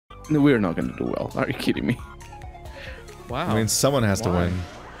we're not gonna do well. Are you kidding me? Wow. I mean, someone has to win.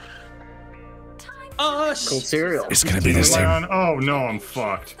 Cold cereal. It's gonna be this team. Oh no, I'm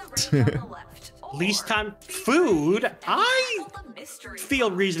fucked. Least time food. I feel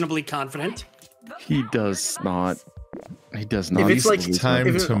reasonably confident. He does not. He does not. If it's like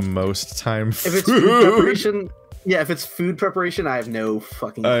time to most time. If it's food preparation, yeah. If it's food preparation, I have no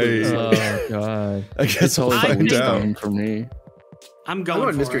fucking clue. Oh god. I guess I'll find out. For me. I'm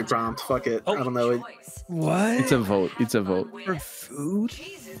going for mystery it. prompt. Fuck it. I don't know. What? It's a vote. It's a vote. For food?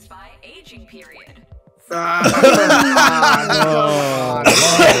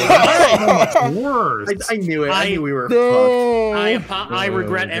 Worse. I knew it. I knew we were fucked. I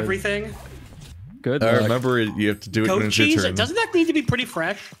regret everything. Good. I remember you have to do it when Goat it's your cheese? turn. Doesn't that need to be pretty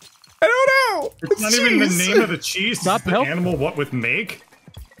fresh? I don't know. It's not even the name of the cheese. Stop the animal what with make?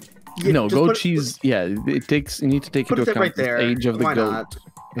 Yeah, no, just goat put- cheese. Yeah, it takes. You need to take Put into it account right there. the age of the Why goat. not?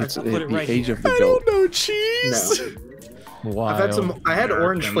 It's Put it the right age here. of the I goat. don't know cheese. No. Wild. I've had some. I had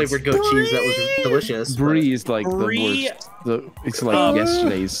orange flavored goat cheese that was delicious. Brie is like Brie- the worst. It's like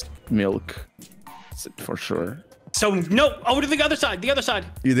yesterday's milk, for sure. So no, over to the other side. The other side.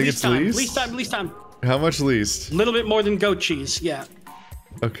 You think least it's time, least? Least time. Least time. How much least? A little bit more than goat cheese. Yeah.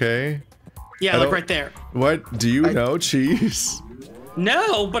 Okay. Yeah, I like don't- right there. What? Do you know cheese?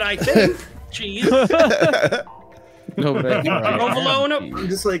 No, but I think cheese. No, but I think Provolone. I'm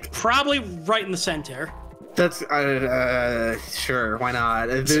just like Probably right in the center. that's sure. Why not?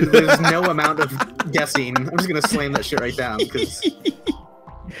 There's no amount of guessing. I'm just gonna slam that shit right down. Because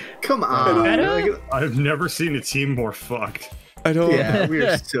come on. Like, I've never seen a team more fucked. I don't. yeah, we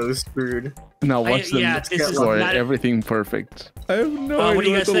are so screwed. Now watch them yeah, this is score not- everything perfect. I have no what do idea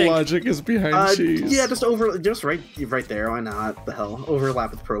you what guys the think? logic is behind cheese. Yeah, just right there. Why not? The hell,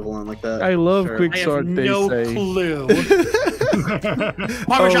 overlap with provolone like that. I love Sure. I have Quixort. They no say. clue.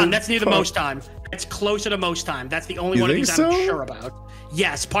 Parmesan, that's near the most time. It's closer to most time. That's the only You one of think these I'm so? sure about.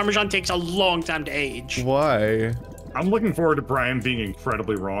 Yes, Parmesan takes a long time to age. Why? I'm looking forward to Brian being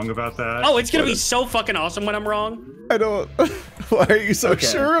incredibly wrong about that. Oh, it's gonna be so fucking awesome when I'm wrong. I don't. Why are you so Okay.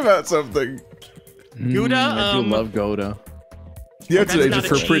 sure about something? Gouda, I do love Gouda. You have to That's age not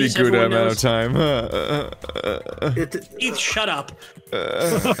it a for pretty cheese, good everyone amount of knows. time. Keith, shut up.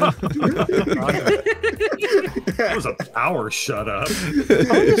 That was a power shut up.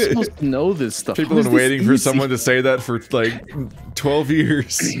 How are you supposed to know this stuff? People How is have been this waiting for easy? someone to say that for like 12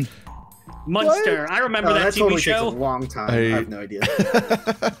 years. Munster. I remember that that TV totally takes a show. long time. I have no idea.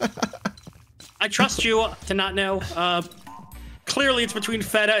 I trust you to not know. Clearly, it's between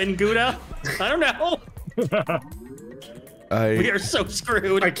feta and Gouda. I don't know. We are so screwed.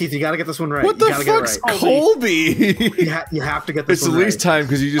 All right, Keith, you gotta get this one right. What you the gotta fuck's get it right. Colby? You have to get this It's the one least right. time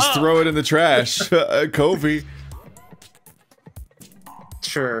because you just throw it in the trash. Kobe.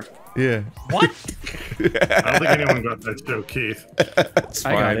 Sure. Yeah. What? I don't think anyone got that joke, Keith. It's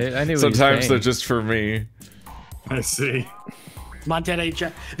fine. I got it. I knew what he was Sometimes they're saying. just for me. I see. Montana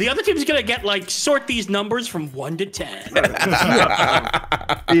Jack. The other team's gonna get like sort these numbers from 1 to 10.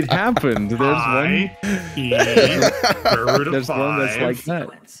 It happened. There's one. I eat third of There's one that's five. like that.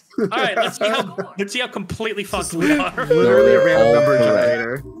 All right, let's see how completely fucked we are. Literally a random All number correct.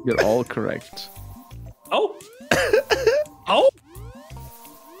 generator. You're all correct. Oh. Oh.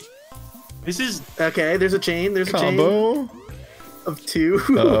 This is Okay, there's a chain. There's a chain Combo. of two.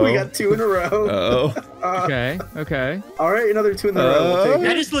 Uh-oh. We got two in a row. Uh-oh. Okay. Okay. All right, another two in a row. We'll take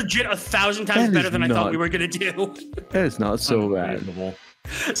that it. is legit 1,000 times That better is than I thought not- we were gonna do. That is not so bad. Unbelievable.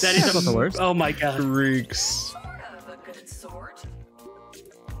 That is not the worst. Oh my god. Freaks.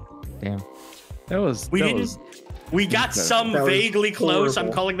 Damn. That was. We that didn't. was We got some That was vaguely close. I'm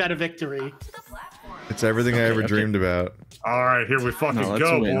horrible. calling that a victory. It's everything I ever dreamed about. All right, here we fucking No, let's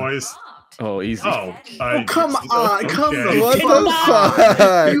go, win. boys. Oh, easy. Oh, Come on, come okay. the What fuck the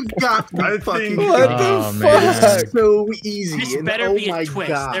fuck? You've got to be I fucking think- What Oh, the man. fuck? so easy. This and better oh be my a twist.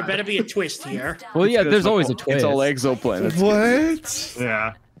 God. There better be a twist here. Well, yeah. There's It's always a all- twist. It's all exoplanets. What?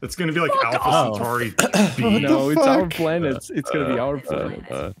 Yeah, it's gonna be like Alpha off. Centauri B. No, it's our fuck? planets. It's gonna be our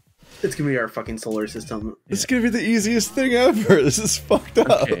planet. It's gonna be our fucking solar system. This is gonna be the easiest thing ever. This is fucked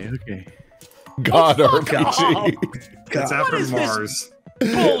up. Okay. God off. RPG. It's after is this? Mars.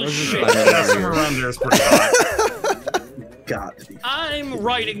 Bullshit. Yeah, somewhere around there is pretty hot. Got to be. I'm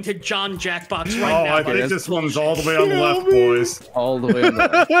writing to John Jackbox Oh, right now. I but think it's this one's all the way on the Kill left, me. boys. All the way on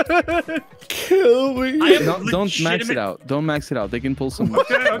the left. Kill me. I am No, don't max legitimate- it out. Don't max it out. They can pull some.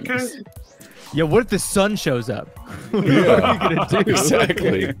 Okay. Yeah. What if the sun shows up? What are you gonna do?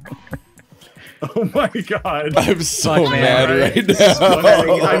 Exactly. Oh my god. I'm so Fuck, mad man. right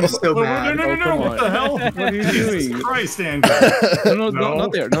I'm now. so mad. No, what the hell? What are you Jesus doing? Christ, Andrew. No,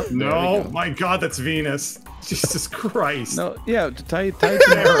 not there. Not there. No, we go. my god, that's Venus. Jesus Christ. No, yeah, tie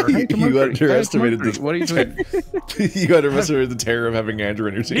Terror. You underestimated this. this. What are you doing? You underestimated the terror of having Andrew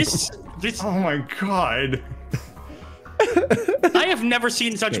in your team. This Oh my god. I have never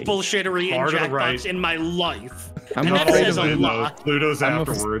seen such Okay. bullshittery in Far to the Jackbox right. in my life. I'm And not that afraid says of a it. lot. Pluto's I'm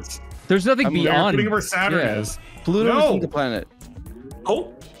afterwards. There's nothing I'm beyond. Think of where Saturn Yeah. is. Pluto No. isn't the planet.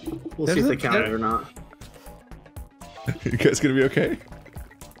 Oh, We'll see if they count it or not. You guys gonna be okay?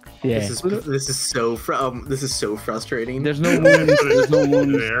 Yeah. This is so frustrating. There's no moon. There's no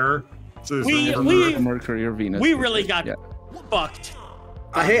moon. There. So there's We- no- Mercury or Venus. we really got Yeah. fucked.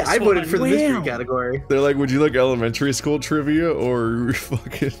 Hey, I voted for the mystery Wow. category. They're like, would you like elementary school trivia or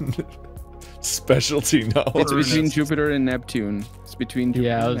fucking specialty knowledge? It's between Jupiter and Neptune. It's between Jupiter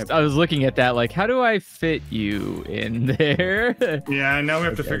Yeah, and I was looking at that like, how do I fit you in there? Yeah, now we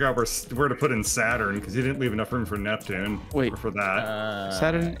have to figure out where to put in Saturn because you didn't leave enough room for Neptune. Wait. Or for that.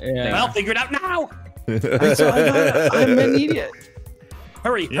 Saturn. Yeah. Well, figure it out now. I'm an idiot.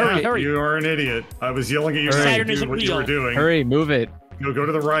 Hurry, Yeah, hurry, hurry. you are an idiot. I was yelling at you Saturn saying isn't what you were real. doing. Hurry, move it. Go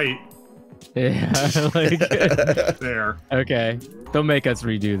to the right. Yeah, like, There. okay. Don't make us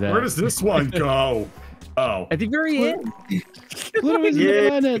redo that. Where does this one go? Oh. At the very end. Pluto isn't the Yeah,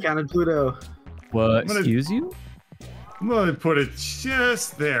 planet. counted Pluto. What? gonna- Excuse you? I'm gonna put it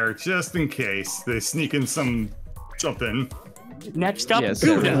just there, just in case they sneak in something. Next up, Yes.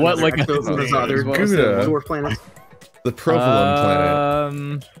 Gouda. What, like a- Those other Gouda. dwarf planets. The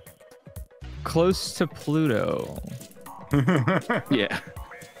Provolone planet. Close to Pluto. Yeah.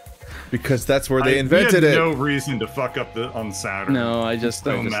 Because that's where they we invented had it. no reason to fuck up on Saturn. No, I just.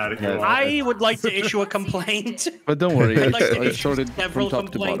 So mad at you all. I would like to issue a complaint. But don't worry, I'd like to I issue sorted several from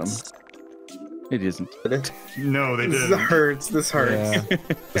top to bottom. complaints. It isn't. No, they This didn't. hurts. This hurts. Yeah.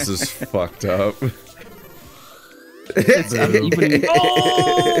 This is fucked up. Even,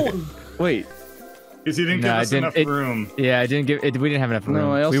 Oh! wait, Because you didn't No, give I us didn't- enough room. Yeah, I didn't give it. We didn't have enough room.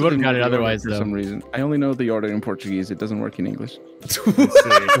 no, I also we would have didn't got know it the order otherwise, for though. some reason. I only know the order in Portuguese. It doesn't work in English. Let's see.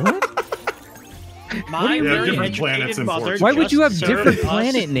 My Yeah, very different planets educated in mother Portugal. Why would just you have served different us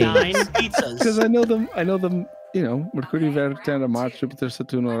planet names? 9 pizzas. Because I know them. I know them. You know, Mercury, Venus, Terra, Mars, Jupiter,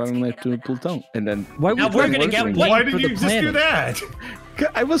 Saturn, Uranus, Neptune, Pluto, and then Why Now would we're you gonna work get with what- me Why for did the you just do planet? that?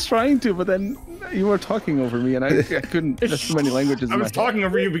 I was trying to, but then you were talking over me, and I couldn't. There's too many languages. I in was my head. talking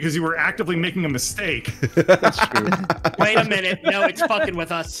over you because you were actively making a mistake. That's true. Wait a minute. No, it's fucking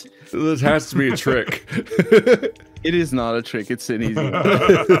with us. This has to be a trick. It is not a trick. It's an easy one.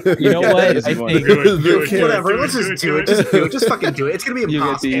 You know what? Easy I one. think Do it, Whatever. Let's just do it. Just do it. Just fucking do it. It's gonna be You get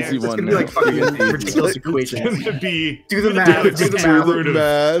impossible. the easy It's one gonna be like now. fucking You get the easy ridiculous It's equations. gonna be Do the the math. difference Do the between math. root of-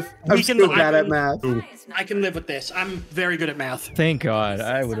 Math. I'm We can- so I bad at can- math. I can live with this. I'm very good at math. Thank God,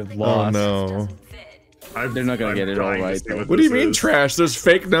 I would have Oh lost. no. They're not gonna get it all dying to right, see though. What do you this mean is. trash? There's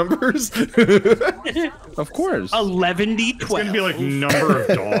fake numbers? Of course. 11 It's gonna be like number of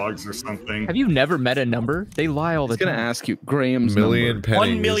dogs or something. Have you never met a number? They lie all the I was gonna time. ask you, Graham's Million number. pennies.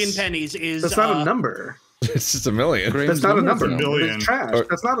 1 million pennies is. That's not a number. It's just a million. Graham's That's not a number number. is a million. It's trash. Or-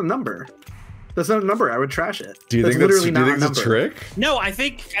 That's not a number. That's not a number. I would trash it. Do you that's think that's, do literally you not think a it's a number. trick? No, I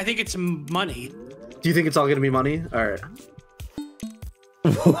think it's money. Do you think it's all gonna be money? All right.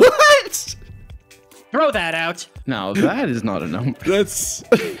 What? Throw that out. No, that is not a number. That's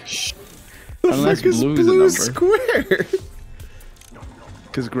the Unless fuck is blue is a blue number. square?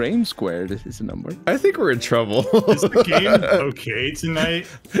 Because Graham squared is a number. I think we're in trouble. Is the game okay tonight?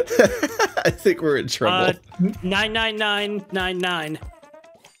 I think we're in trouble. 99999.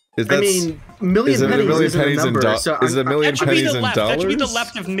 Is I that mean, million is it a pennies million isn't pennies a in number. do- So is it a million That should be pennies the in left. That should be the dollars?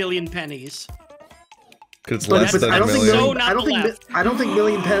 left of million pennies. Because it's But, less but than I a don't think million. So not I don't the think left. I don't think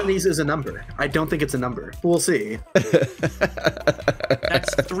million pennies is a number. I don't think it's a number. We'll see.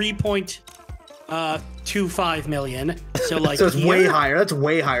 That's 3.25 million. So like So it's way here- higher. That's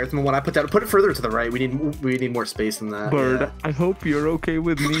way higher than what I put down. Put it further to the right. We need more space than that. Bird, Yeah. I hope you're okay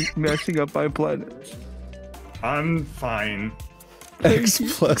with me messing up my planet. I'm fine. X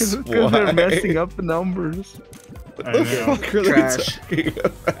plus Because they're messing Y. up the numbers. I The know. fuck are they Trash. talking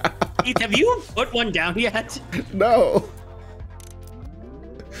about? Heath, have you put one down yet? No.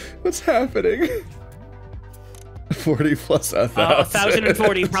 What's happening? 40 plus 1,000.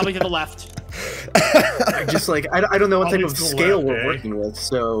 1,040, probably to the left. I just like I don't know what type Probably of to the scale left, we're eh? working with.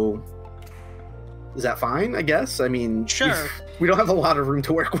 So is that fine? I guess. I mean, Sure. We don't have a lot of room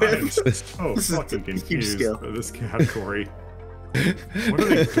to work I'm with. so This is fucking a huge confused scale. by this category. What are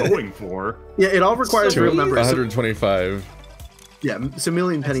they going for? Yeah, it all requires Two- real numbers. 125. Yeah, so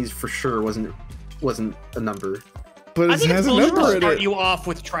million pennies for sure wasn't a number. But I it think has it's a bullshit to number in start it. you off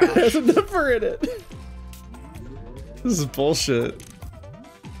with It has trash. a number in it. This is bullshit.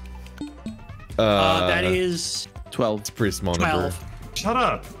 That is 12. It's a pretty small 12. Shut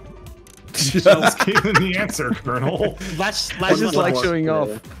up. number. Just give him the answer, Colonel. Let's I just like Plus, showing yeah.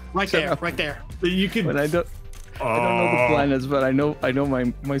 off right there, right there. You can. when I don't know the planets, but I know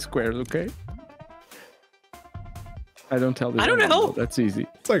my squares. Okay. I don't tell this. I don't one, know. though. That's easy.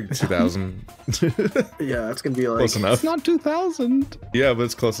 It's like 2,000. Yeah, it's gonna be like Close enough. It's not 2,000. Yeah, but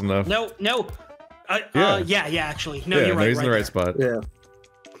it's close enough. No. Yeah. Yeah, actually. No, yeah, you're no, right. he's in the right spot. Yeah.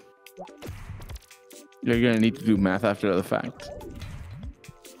 You're gonna need to do math after the fact.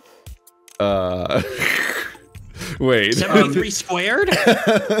 Wait. 73 squared?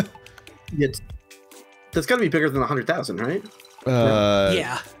 That's gotta be bigger than 100,000, right?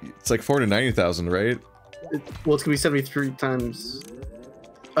 Yeah. It's like 490,000, right? Well, it's gonna be 73 times.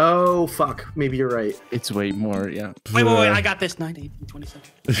 Oh fuck, maybe you're right. It's way more. Yeah. Wait, I got this. 9, 18, 27.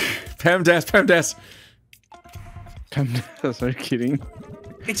 PEMDAS. Are you kidding?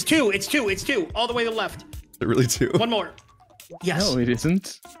 It's 2. It's 2. It's 2. All the way to the left. They really do. One more. Yes. No, it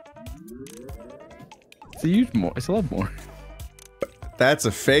isn't. It's a huge more. It's a lot more. That's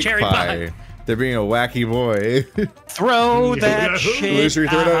a fake Cherry pie. pie. They're being a wacky boy. Throw that Yeah. shit Illusory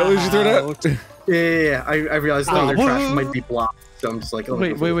third out. Illusory third out. Yeah. I realized that their trash might be blocked, so I'm just like, oh,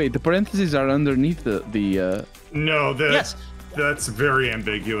 Wait. The parentheses are underneath the. No, Yes. that's very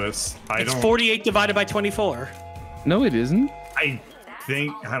ambiguous. It's 48 divided by 24. No, it isn't. I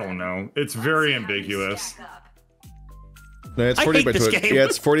don't know. It's very ambiguous. No, it's I 48 hate by this 20. game. Yeah,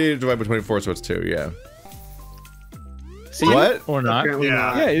 it's 48 divided by 24, so it's 2. Yeah. See? What? Or not. apparently Yeah.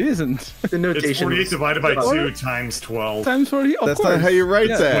 not. Yeah, it isn't. The notation. It's 48 was- divided by What? 2 times 12. Times 40. Of That's course. not how you write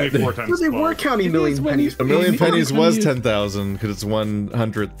Yeah. that. 24 Well, times they 12. were counting It million is when pennies. A million It's pennies when was you- 10,000 because it's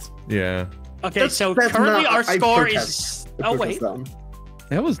 1/100th. Yeah. Okay, That's- so that's currently not- our I score protest. is. I Oh, protest wait. that.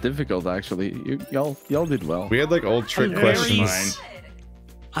 That was difficult, actually. Y'all did well. We had like old trick I'm very- questions.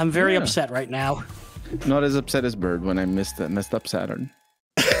 I'm very Yeah. upset right now. Not as upset as Bird when I messed up Saturn.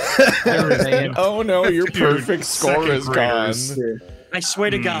 Everything. Oh no, your Dude, perfect score second is gone. graders. Yeah. I swear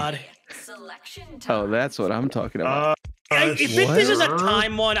to God. Oh, that's what I'm talking about. If this is a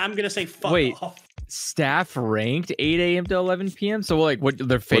time one, I'm gonna say fuck Wait. off. Staff ranked 8 a.m. to 11 p.m. So like, what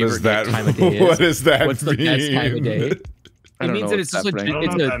their What favorite is that? time of day is? What does that What's the best time of mean? day? I It don't means know that what it's just staff like rank- I don't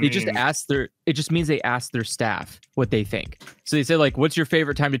know what that they just means. ask their. It just means they ask their staff what they think. So they say like, "What's your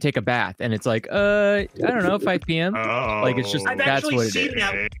favorite time to take a bath?" And it's like, I don't know, 5 p.m. Like, it's just- Oh. I've That's actually what it seen is.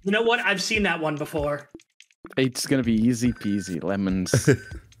 that. You know what? I've seen that one before. It's gonna be easy peasy lemons.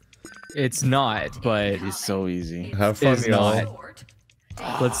 It's not, but It's so easy. Have fun, it's y'all.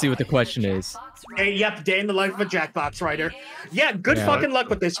 not. Let's see what the question is. Hey, yep, day in the life of a Jackbox writer. Yeah, good Yeah. fucking luck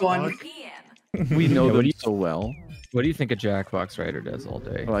with this one. We know Yeah, what them do you- so well. What do you think a Jackbox writer does all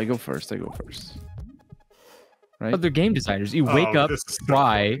day? Well, I go first. Right? Other game designers. You wake up, this is so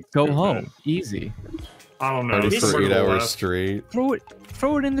try, go stupid. home, easy. I don't know. Party This for somewhere 8 to the hours left. straight.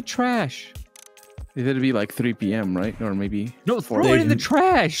 Throw it in the trash. It'd be like 3 p.m., right? Or maybe. No, throw it in the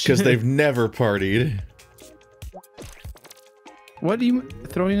trash. Because they've never partied. What do you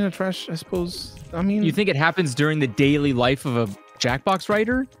throw in the trash? I suppose. I mean, You think it happens during the daily life of a Jackbox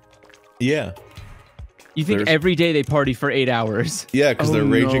writer? Yeah. You think There's- every day they party for 8 hours? Yeah, because Oh, they're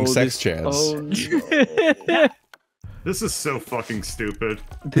raging no, sex this- chats. Oh, This is so fucking stupid.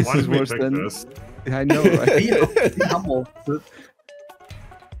 This Why is did we worse pick than- this? I know, right? Be humble.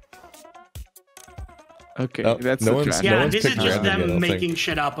 Okay, Oh, that's no the one's- trash. no Yeah, one's this is picked just random yet, I them don't think. making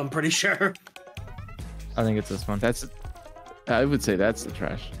shit up, I'm pretty sure. I think it's this one. That's. I would say that's the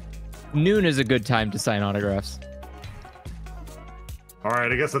trash. Noon is a good time to sign autographs. All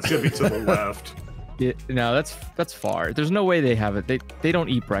right, I guess that's gonna be to the left. No, that's far. There's no way they have it. They don't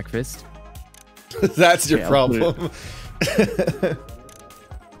eat breakfast. That's your Yeah, I'll put problem.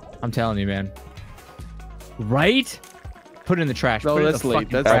 I'm telling you, man. Right? Put it in the trash. No, Put it in that's the late. fucking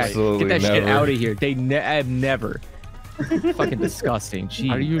That's trash. absolutely Get that shit never. out of here. I've never. Fucking disgusting.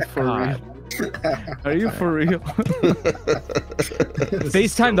 Jeez. Are you for God. real? Are you for real?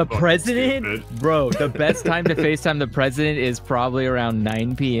 FaceTime the fucking president? stupid. Bro, the best time to FaceTime the president is probably around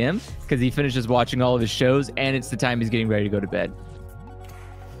 9 p.m. because he finishes watching all of his shows and it's the time he's getting ready to go to bed.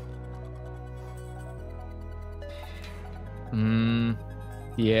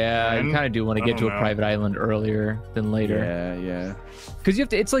 Yeah, you Man, kind of do want to I get to don't a know. private island earlier than later. Yeah. Because you have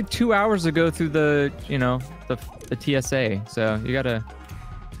to, it's like 2 hours to go through the, you know, the TSA. So you gotta,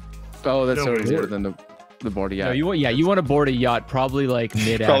 Oh, that's No, already we're- more than the. the board yacht. No, you want to board a yacht probably like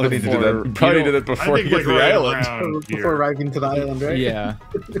mid. Probably need to do that. Probably did it before you get to the right island. around Before here. arriving to the island, right? Yeah.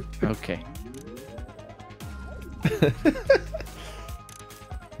 Okay.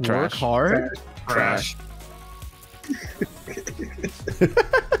 Work Trash. hard. Crash.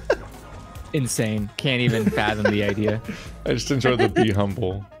 Insane. Can't even fathom the idea. I just enjoyed the be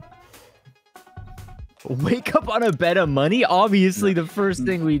humble. Wake up on a bed of money. Obviously, the first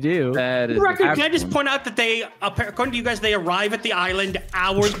thing we do. That is. For the record, the can I just one. point out that they, according to you guys, they arrive at the island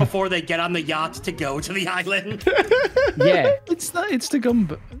hours before they get on the yacht to go to the island. Yeah. It's not. It's to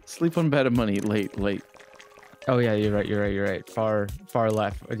come sleep on bed of money late. Oh yeah, you're right. Far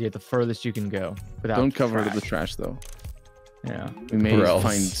left. Yeah, the furthest you can go without. Don't cover trash. the trash though. Yeah. We may Or else.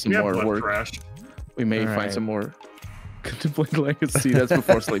 find some Yeah, more blood work. crash. We may All find right. some more. Contemplate legacy. That's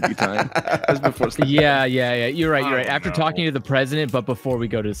before sleepy time. That's before sleepy. Yeah. You're right. Oh, After no. talking to the president, but before we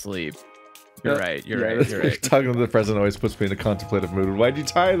go to sleep. You're Yeah. right. You're Yeah, right. that's You're right. Talking to the president always puts me in a contemplative mood. Why'd you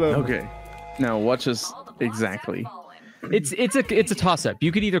tie them? Okay. Now watch us exactly. It's a toss up.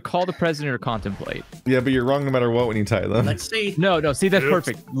 You could either call the president or contemplate. Yeah, but you're wrong no matter what when you tie them. Let's see. No. See, that's Oops.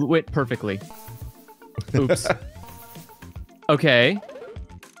 perfect. Went perfectly. Oops. Okay.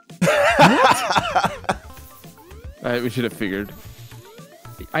 We should have figured.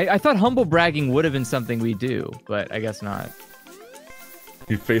 I thought humble bragging would have been something we do, but I guess not.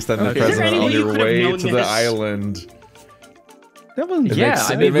 You face that Okay. president Is there any on way you your could have way known to the this? island. That wasn't. It Yeah, makes-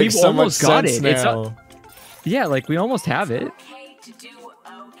 I it mean, makes we've so much almost got sense it. It's now. Yeah, like we almost have it. Okay to do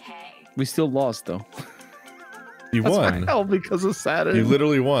okay. We still lost though. You won. Oh, because of Saturn. You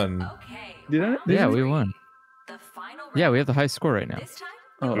literally won. Okay. Did I? Yeah, we won. The final Yeah, round. we have the highest score right now. This time,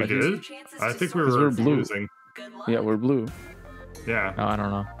 Oh, We I did? two chances I to think we sort. Because were we're blue. losing. Good luck. Yeah, we're blue. Yeah. Oh, I don't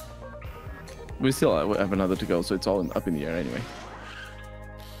know. We still have another to go, so it's all up in the air anyway.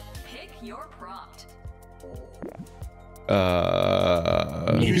 Pick your prompt.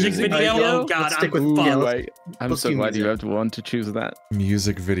 Music video? Oh god, Let's stick I'm with fucked. yellow. I'm Let's so do glad you music. have to want to choose that.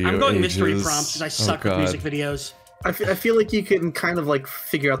 Music video. I'm going mystery ages. prompts because I Oh, suck with God. music videos. I feel like you can kind of like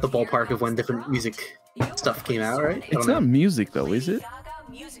figure out the ballpark of when different music stuff came out, right? I It's don't know. not music though, is it? Gaga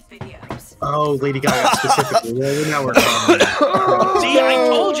music videos. Oh, Lady Gaga specifically. Yeah, now we're talking. See, I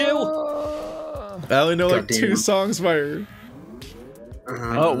told you. I only know like Goddamn. 2 songs by her.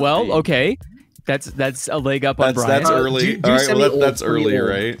 Oh well, okay. That's a leg up on Brian. That's early. do All right, send well, me that's old early, video.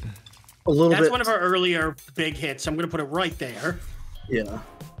 right? A little That's bit. one of our earlier big hits. I'm gonna put it right there. Yeah.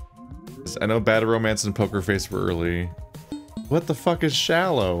 I know Bad Romance and Poker Face were early. What the fuck is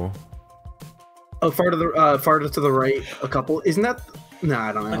Shallow? Oh, farther to the right, a couple. Isn't that? No,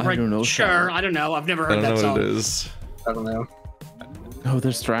 I don't know. Like I right, don't know, Sure, Tyler. I don't know. I've never I heard don't that know song. what it is. I don't know. Oh,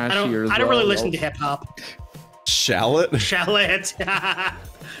 there's trash here. I don't really listen to hip hop. Shallot? Shallot.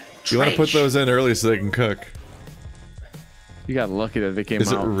 You want to put those in early so they can cook. You got lucky that they came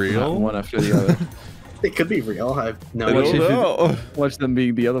Is it out real? one after the other. It could be real. I have no I Watch idea. don't if it- know. Watch them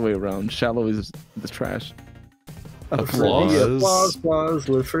being the other way around. Shallow is the trash. Applause. Applause,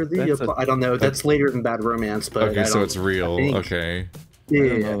 live for the That's a- applause. I don't know. That's later than Bad Romance, but Okay, I so don't- it's real. think- Okay. Yeah,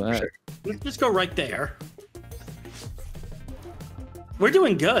 don't know for that. sure. Let's just go right there. We're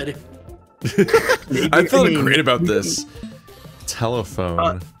doing good. I'm feeling mean, great about we can- this.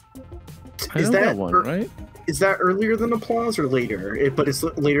 Telephone. I Is know that that one, right? Is that earlier than Applause or later? But it's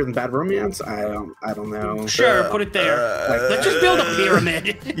later than Bad Romance. I don't know. Sure, put it there. Let's just build a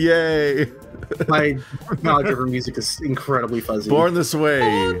pyramid. Yay! My knowledge of her music is incredibly fuzzy. Born This Way.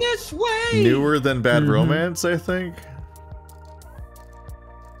 Born this way. Newer than Bad Romance, I think.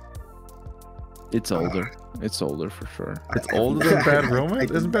 It's older. It's older for sure. It's older than Bad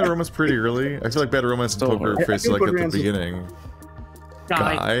Romance? Isn't Bad Romance pretty early? I feel like Bad Romance and So Poker hard. Face I are like feel at the Romance is- beginning.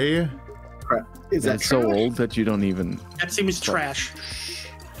 Guy. Guy? Is that It's so trash? old that you don't even. That seems trash.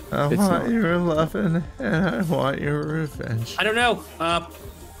 I It's want not. your loving and I want your revenge. I don't know.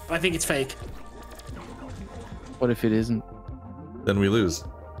 I think it's fake. What if it isn't? Then we lose.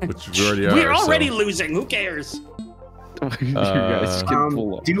 Which we already are. We're already so. losing. Who cares? You guys can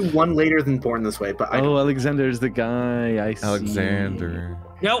pull up. Do one later than Born This Way, but I Oh, Alexander's the guy. I see. Alexander.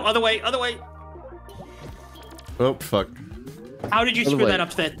 No, other way. Other way. Oh, fuck. How did you Other screw way. that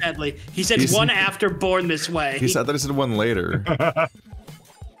up that badly? He said He's- one after Born This Way. I thought I said one later.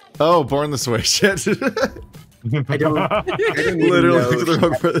 Oh, Born This Way. Shit. I don't even Literally know to the if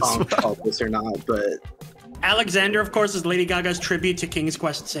wrong that person. song called this or not, but Alexander, of course, is Lady Gaga's tribute to King's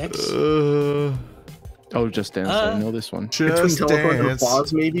Quest 6. Oh, Just Dance. I know this one. between Just Teleport and dance.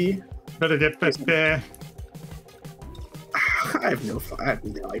 Applause, maybe. Better get back there. I have no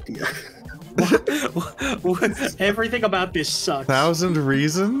idea. Everything about this sucks. 1,000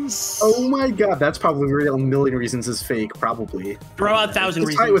 reasons? Oh my god, that's probably real. A million reasons is fake, probably. Throw out 1,000 It's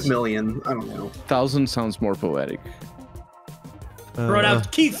reasons. tight with million. I don't know. 1,000 sounds more poetic. Throw it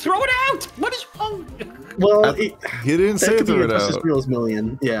out. Keith, throw it out! What is wrong? Well, He didn't that say could be throw it just as out. real as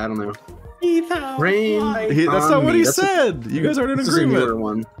million. Yeah, I don't know. Keith, how? Rain. Why? That's on not what me. he That's a- said. You guys aren't in This is a newer agreement.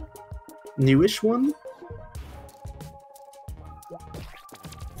 one. Newish one?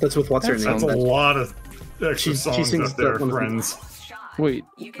 That's with what's her name? That's a lot of extra She songs sings up there, that one of the- friends. Shot. Wait.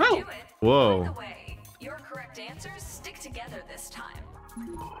 You can do it. Whoa. By the way, your correct answers stick together this time.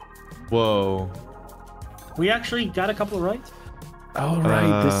 Whoa. We actually got a couple right. All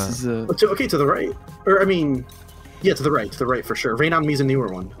right, this is a. Okay, to the right. Or, I mean, yeah, to the right for sure. Rain on Me is a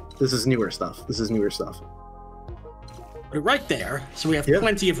newer one. This is newer stuff. Put it right there, so we have Yeah.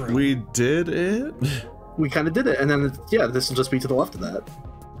 plenty of room. We did it? We kind of did it, and then, yeah, this will just be to the left of that.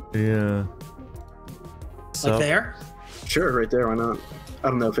 Yeah. Like there. Sure, right there, why not? I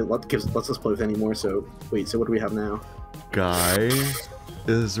don't know if it lets us play with any more, so... Wait, so what do we have now? Guy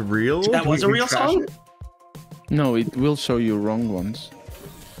is real? That was a We real trash song? it? No, it will show you wrong ones.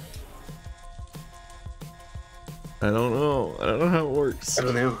 I don't know. I don't know how it works. I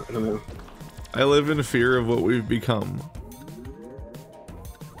don't know. I live in fear of what we've become.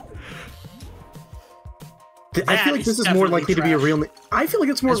 I feel like this is more likely to be a real... I feel like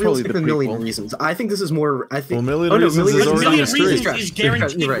it's more That's probably realistic the than Million prequel. Reasons. I think this is more... I think... Well, Million Reasons is already Million a stream. Reasons is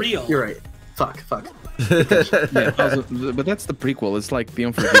guaranteed You're right. real. You're right. Fuck. Yeah, but that's the prequel. It's like The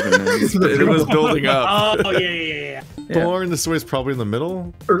Unforgiven. It was building up. Oh, yeah. Born this way is probably in the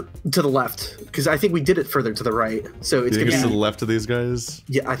middle. Or to the left, because I think we did it further to the right. So it's You going think it's to to be... the left of these guys?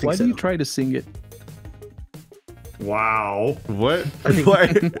 Yeah, I think Why so. do you try to sing it? Wow. What? I think- Why?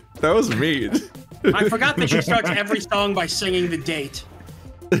 That was mean. I forgot that she starts every song by singing the date.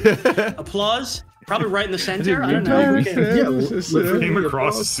 Applause? Probably right in the center. I don't know. Okay. Yeah, Came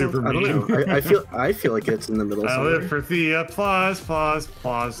across as super I don't mean. know. I feel like it's in the middle I somewhere. live for the applause.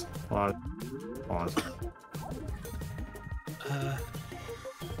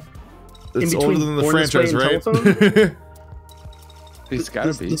 It's In older between than the Born This Way franchise, and right? Telephone? It's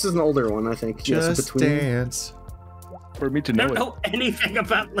gotta be This is an older one, I think. Yes, Just between... dance. for me to I know don't it. know anything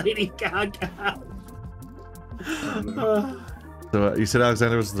about Lady Gaga. So you said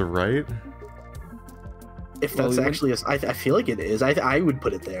Alexander was to the right? If Well, that's you actually, I feel like it is. I would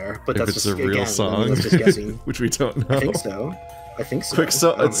put it there, but If that's it's just a real again, song, that's just guessing. which we don't know. I think so. I think so. It's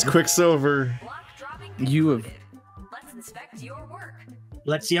I don't know. Quicksilver. Block dropping You have- concluded. Let's inspect your work.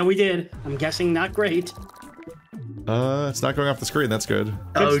 Let's see how we did. I'm guessing not great. It's not going off the screen. That's good.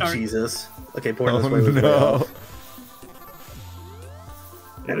 Oh start. Jesus. Okay, Born Oh This Way was no!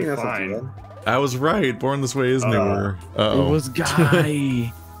 I mean, that's not too Fine. bad. I was right. Born This Way is newer. Uh-oh. It was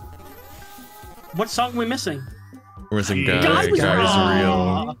Guy. What song are we missing? We're missing Guy Guy. was Guy's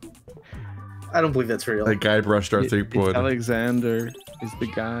wrong. real. I don't believe that's real. That guy brushed our It's Threepwood. Alexander is the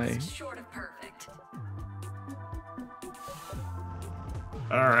guy. Short of perfect.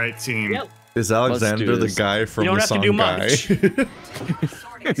 All right, team. Yep. Is Alexander do the this. guy from You don't the have to song do Guy? much.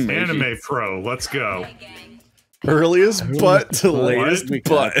 Sorting Anime Pro. Let's go. Hey, gang. Earliest butt to What? latest We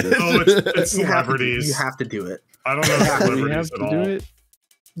got butt. this. Oh, it's You have to celebrities. do it. I don't know Do we have celebrities to at do all. it?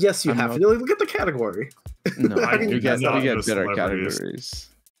 Yes, you I'm have not- to. Look at the category. No, I we do got not know better celebrities. categories.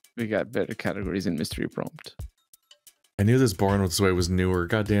 We got better categories in mystery prompt. I knew this Born This Way was newer.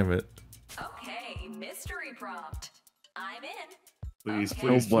 God damn it. Okay, mystery prompt. I'm in. Please, Okay.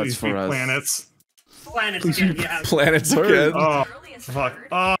 please, Oh, what's please for be us? planets. Planets again, yeah. Planets again. Oh, Earliest fuck.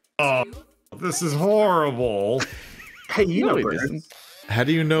 bird. Oh, this is horrible. Hey, you know it birds. isn't. How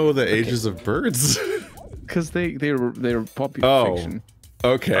do you know the ages of birds? Because they're popular Oh. fiction.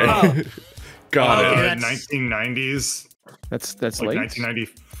 Okay. Oh. Got Okay, it. that's- 1990s, That's like late.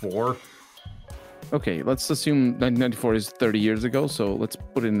 1994. Okay, let's assume 1994 is 30 years ago, so let's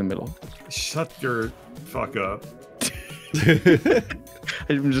put it in the middle. Shut your fuck up.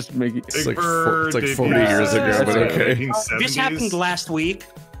 I'm just making. It's Big like Bird. it's like did 40 these, years ago, but okay. 1970s. This happened last week.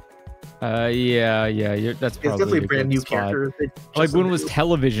 Yeah, that's It's probably definitely a a brand good new spot. character. They Like just- when was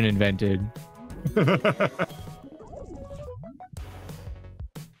television invented?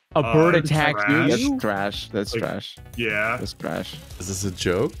 A bird it's attacked trash. That's you? trash. That's Like, trash. Yeah. That's trash. Is this a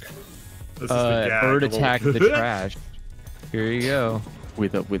joke? This is the gag Bird a little attacked the bit. trash. Here you go.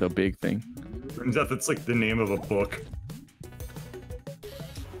 With a big thing. Turns out that's like the name of a book.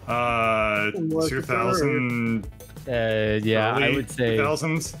 Look, 2000. Yeah, I early would say.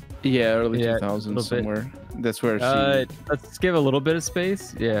 2000s. Yeah, early Yeah, 2000s little bit. somewhere. That's where she. Let's give a little bit of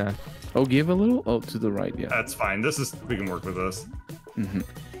space. Yeah. Oh, give a little. Oh, to the right. Yeah. That's fine. We can work with this. hmm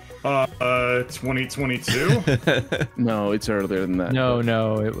 2022. No, it's earlier than that. No,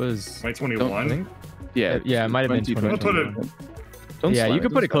 it was. 2021. Yeah, Yeah, it might have been 2021. 2021. Don't Yeah, slide you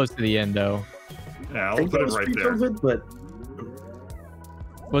could put it close to the end though. Yeah, I I'll think put that it was right there. pre-COVID, but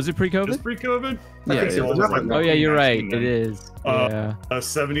Was it Is pre-COVID? pre-COVID? Yeah, Okay, it so was. it was like Oh yeah, you're right. 19 It then. is. Yeah.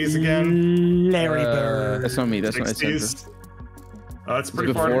 70s again. Larry Uh, Bird. That's not me. That's not I said. 60s. It's It's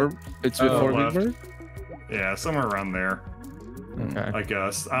pretty far. before. It's before left. Big Bird. Yeah, somewhere around there. Okay. I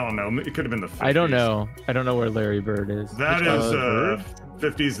guess. I don't know. It could have been the 50s. I don't know. I don't know where Larry Bird is. That Which is Bird?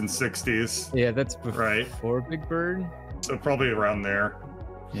 50s and 60s. Yeah, that's before Right. Big Bird. So probably around there.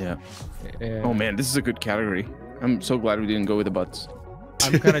 Yeah. Yeah. Oh man, this is a good category. I'm so glad we didn't go with the butts.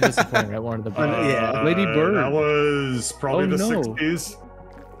 I'm kind of disappointed. I wanted the Bird. Yeah. Lady Bird. That was probably Oh, the no. 60s.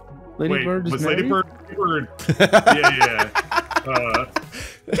 Lady Wait, Bird is was married? Lady Bird? Yeah.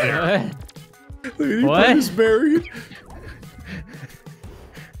 There. Lady What? Bird is married.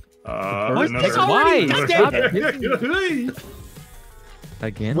 Another. Why? Stop Another.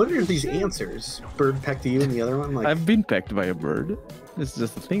 Again? what are these answers? Bird pecked you and the other one? Like, I've been pecked by a bird. It's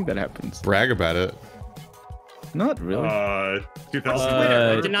just a thing that happens. Brag about it. Not really.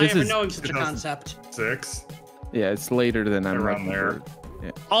 2006. Deny this ever is- knowing such a concept. Yeah, it's later than I'm Around there.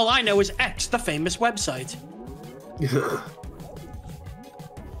 All I know is X, the famous website.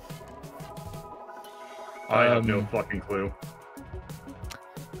 I have no fucking clue.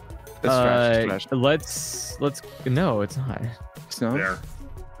 That's trash. Let's. No, it's not. It's not. There.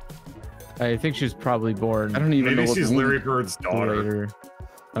 I think she was probably born I don't even Maybe know what she's the Larry Bird's daughter. later.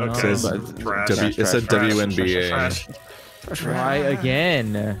 Okay. Says Trash. It said trash, WNBA. Trash. Try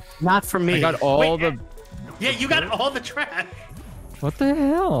again. Not for me. I got all the. Yeah, you got all the trash. What the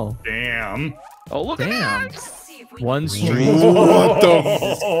hell? Damn. Oh look Damn. at Let's see if we One can stream. What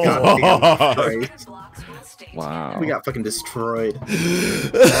the goddamn Christ. blocks will stay that. Wow. We got fucking destroyed. To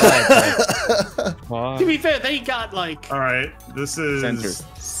be fair, they got like. All right. This is.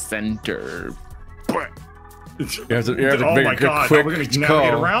 Center. You have to Oh make my a god. quick We're gonna call.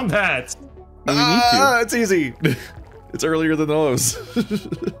 navigate around that. We need to. It's easy. It's earlier than those.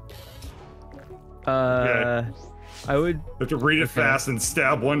 I would. You have to read it fast and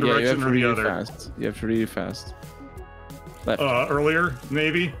stab one Yeah, you have direction to or read the it other. fast. You have to read it fast. Left. Earlier,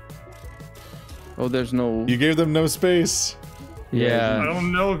 maybe. Oh, there's no. You gave them no space. I Yeah.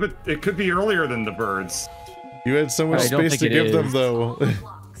 don't know if it could be earlier than the birds. You had so much I don't space think to it give them, is. though.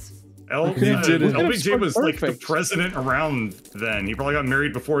 blocks. You did it. LBJ was like the Perfect. president around then. He probably got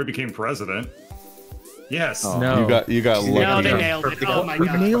married before he became president. Yes. Oh. No. You got lucky. No, they nailed it. Oh my We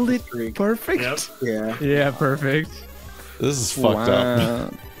god. nailed it. Freak. Perfect. Yep. Yeah. Yeah. Perfect. This is fucked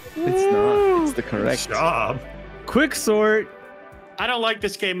up. Wow. It's not. It's the correct. Job. Quixort. I don't like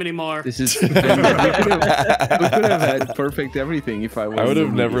this game anymore. This is. we could have had perfect everything if I was. I would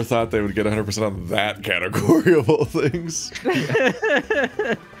have never thought they would get 100% on that category of all things.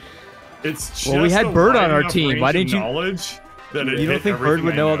 It's just Well, we had a Bird wide on our enough team. range Why of didn't you- knowledge that it You don't hit think Bird everything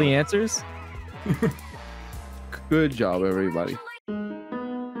would I know all the answers? Good job, everybody.